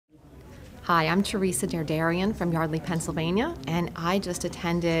Hi, I'm Theresa Derderian from Yardley, Pennsylvania, and I just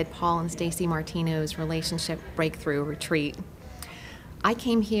attended Paul and Stacy Martino's Relationship Breakthrough Retreat. I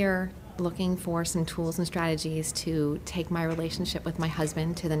came here looking for some tools and strategies to take my relationship with my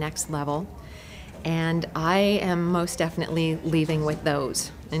husband to the next level, and I am most definitely leaving with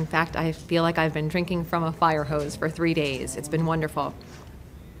those. In fact, I feel like I've been drinking from a fire hose for 3 days. It's been wonderful.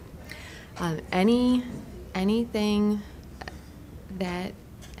 Anything that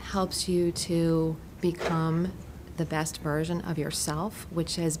helps you to become the best version of yourself,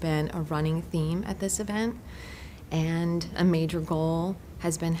 which has been a running theme at this event, and a major goal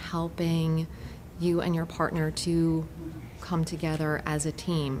has been helping you and your partner to come together as a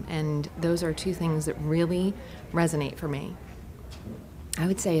team. And those are two things that really resonate for me. I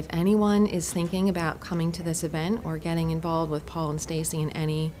would say if anyone is thinking about coming to this event or getting involved with Paul and Stacy on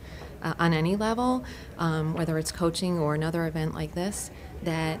any level, whether it's coaching or another event like this,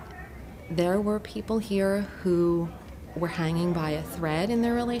 that there were people here who were hanging by a thread in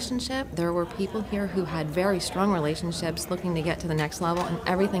their relationship. There were people here who had very strong relationships looking to get to the next level, and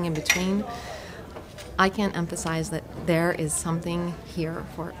everything in between. I can't emphasize that there is something here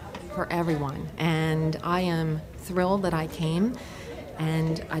for everyone, and I am thrilled that I came.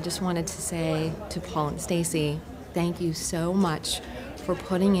 And I just wanted to say to Paul and Stacy, thank you so much for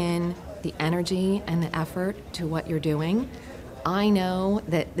putting in the energy and the effort to what you're doing. I know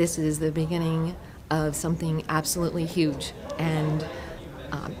that this is the beginning of something absolutely huge, and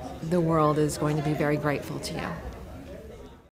the world is going to be very grateful to you.